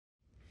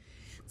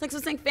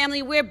Seg3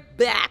 family, we're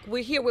back.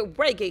 We're here with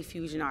reggae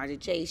fusion artist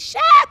Jay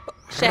Shephard.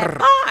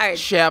 Shephard.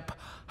 Shephard.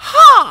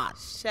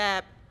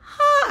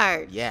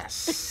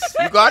 Yes,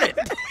 you got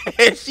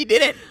it. She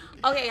did it.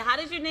 Okay, how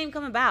did your name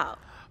come about?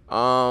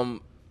 All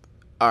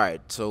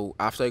right. So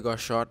after I got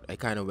shot, I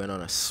kind of went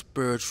on a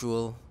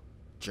spiritual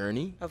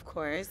journey. Of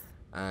course.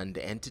 And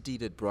the entity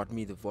that brought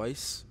me the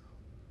voice,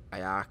 I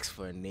asked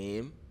for a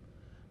name,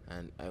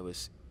 and I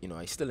was,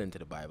 I still into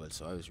the Bible,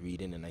 so I was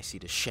reading, and I see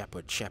the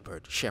shepherd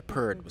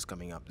was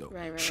coming up though.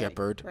 Right.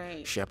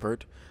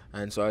 Shepherd,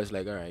 and so I was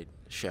like, all right,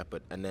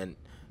 shepherd, and then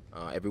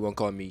everyone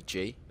called me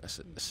Jay. That's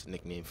a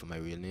nickname for my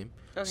real name.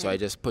 Okay. So I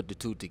just put the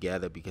two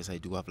together because I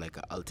do have like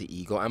an alter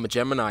ego. I'm a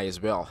Gemini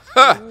as well.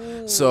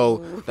 So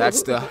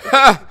that's the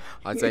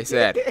as I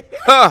said,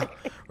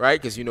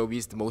 right? Because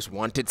we's the most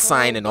wanted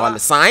sign in all the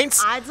signs.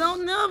 I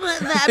don't know about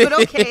that, but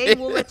okay,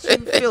 we'll let you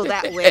feel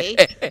that way.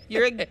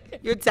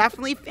 You're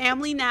definitely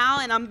family now,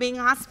 and I'm being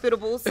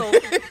hospitable, so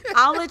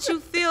I'll let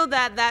you feel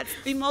that that's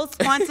the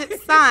most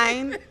wanted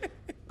sign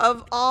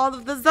of all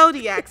of the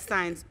zodiac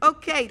signs.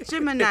 Okay,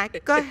 Gemini,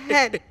 go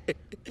ahead.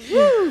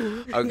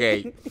 Woo.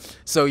 Okay,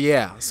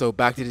 so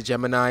back to the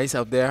Geminis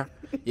out there.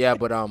 Yeah,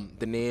 but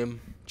the name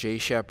Jay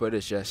Shephard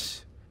is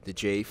just the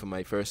J for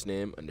my first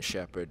name and the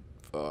Shepherd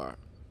for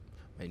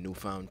my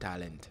newfound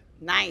talent.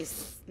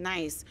 Nice.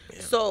 Yeah.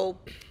 So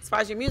as far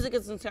as your music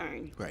is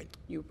concerned, right,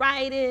 you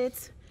write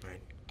it, right,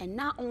 and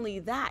not only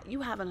that, you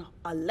have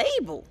a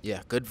label.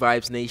 Yeah, Good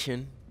Vibes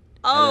Nation.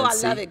 Oh,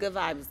 LLC. I love it. Good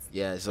vibes.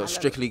 Yeah, so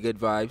strictly Good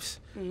Vibes.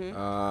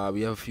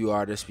 We have a few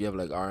artists. We have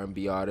like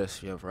R&B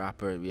artists. We have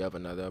rapper. We have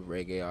another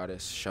reggae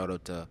artist. Shout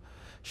out to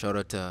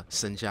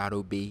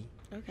Sanjado B.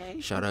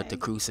 Okay. Shout out to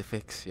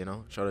Crucifix.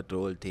 Shout out to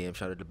the old team.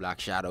 Shout out to Black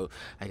Shadow.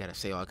 I gotta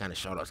say all kind of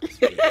shout outs.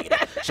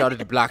 Shout out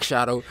to Black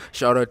Shadow.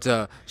 Shout out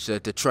to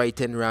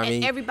Triton Rami.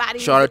 And everybody.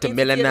 Shout out to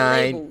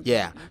Melanine.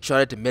 Yeah.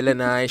 Shout out to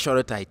Melanine. Shout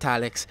out to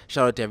Italics.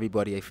 Shout out to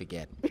everybody I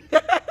forget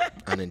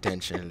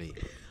unintentionally.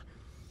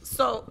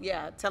 So,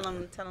 yeah, tell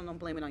them don't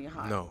blame it on your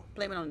heart. No.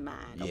 Blame it on the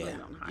mind. Don't blame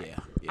it on the heart.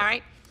 Yeah. All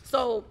right?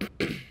 So,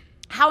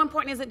 how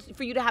important is it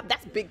for you to have,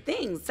 that's big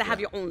things, to have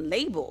your own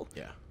label.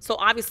 Yeah. So,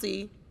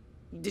 obviously,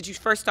 did you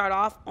first start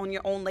off on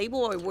your own label,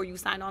 or were you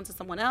signed on to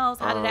someone else?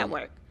 How did that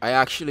work? I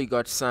actually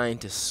got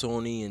signed to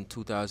Sony in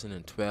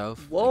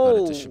 2012. Whoa. I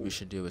got a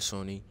distribution deal with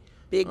Sony.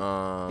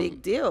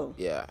 Big deal.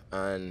 Yeah,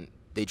 and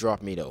they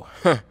dropped me, though.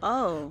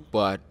 Oh.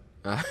 But...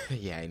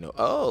 yeah, I know.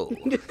 Oh,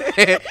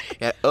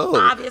 yeah,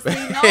 Obviously,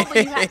 no, but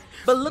you had.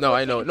 But look. No,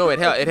 I know. No, it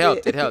helped.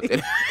 No,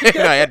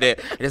 I had to.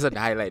 I just had to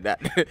highlight that.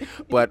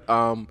 But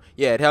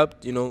yeah, it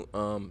helped.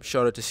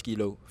 Shout out to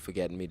Skilo for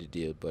getting me the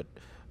deal. But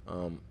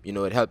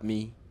it helped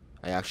me.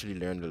 I actually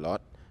learned a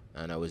lot,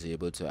 and I was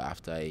able to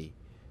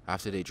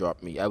after they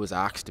dropped me, I was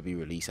asked to be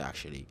released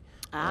actually.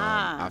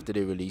 After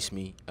they released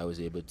me, I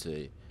was able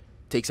to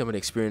take some of the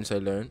experience I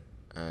learned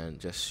and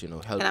just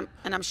help.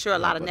 And I'm sure a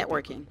lot of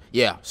networking.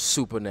 Yeah,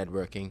 super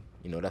networking.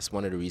 That's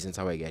one of the reasons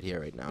how I get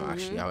here right now.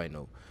 Actually, how I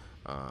know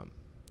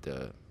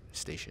the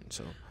station.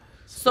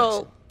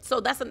 So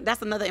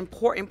that's another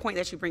important point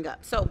that you bring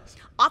up. So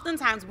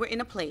oftentimes we're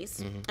in a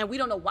place and we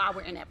don't know why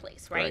we're in that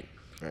place, right?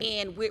 Right.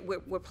 And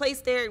we're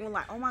placed there and we're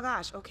like, oh my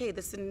gosh, okay,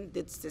 this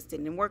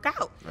didn't work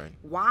out. Right.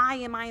 Why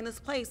am I in this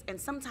place? And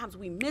sometimes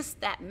we miss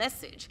that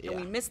message and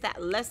we miss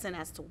that lesson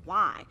as to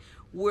why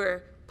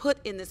we're put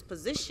in this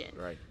position.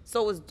 Right.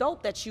 So it's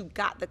dope that you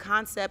got the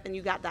concept and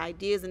you got the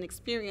ideas and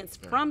experience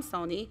from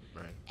Sony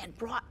and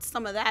brought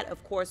some of that,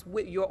 of course,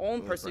 with your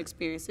own personal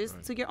experiences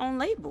to your own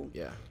label.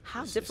 Yeah.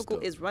 How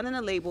difficult is running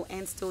a label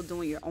and still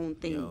doing your own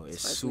thing?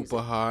 It's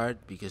super hard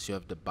because you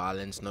have to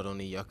balance not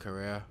only your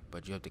career,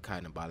 but you have to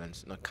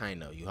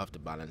you have to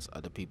balance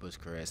other people's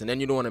careers. And then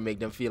you don't want to make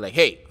them feel like,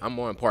 hey, I'm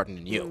more important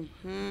than you.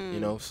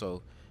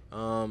 So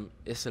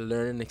it's a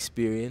learning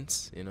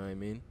experience, you know what I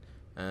mean?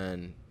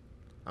 And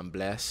I'm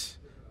blessed,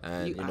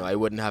 and I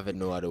wouldn't have it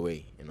no other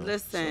way.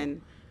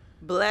 Listen,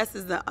 blessed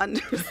is the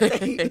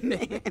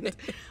understatement.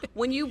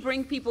 When you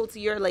bring people to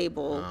your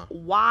label,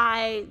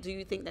 why do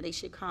you think that they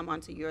should come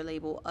onto your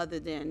label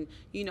other than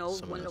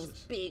one of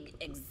those big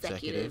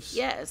executives?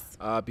 Yes.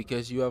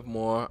 Because you have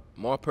more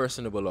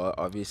personable,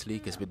 obviously.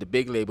 Because with the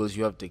big labels,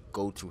 you have to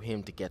go through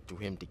him to get through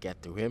him to get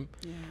through him,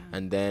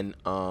 and then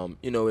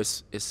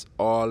it's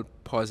all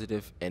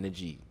positive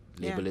energy.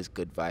 Label is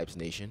Good Vibes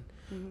Nation.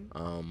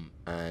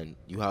 And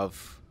you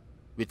have,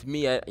 with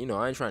me, I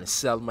ain't trying to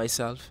sell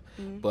myself,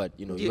 but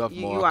you have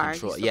more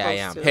control. Yeah, I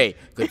am. Hey,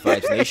 Good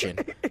Vibes Nation,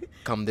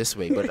 come this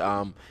way. But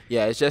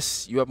yeah, it's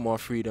just you have more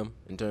freedom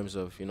in terms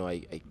of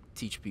I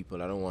teach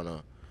people. I don't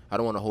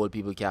wanna hold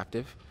people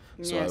captive.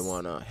 So I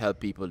wanna help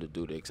people to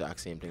do the exact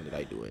same thing that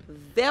I do.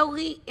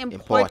 Very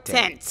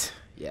important.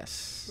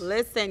 Yes.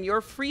 Listen, your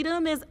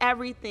freedom is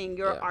everything.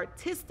 Your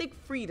artistic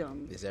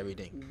freedom is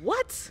everything.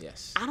 What?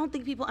 Yes. I don't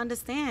think people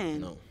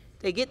understand. No.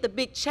 They get the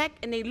big check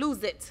and they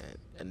lose it.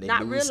 And they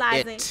not lose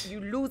realizing it.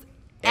 you lose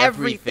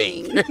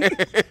everything.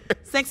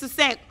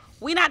 Seg3,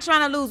 we're not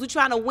trying to lose. We're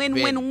trying to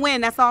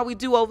win. That's all we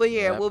do over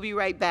here. We'll be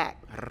right back.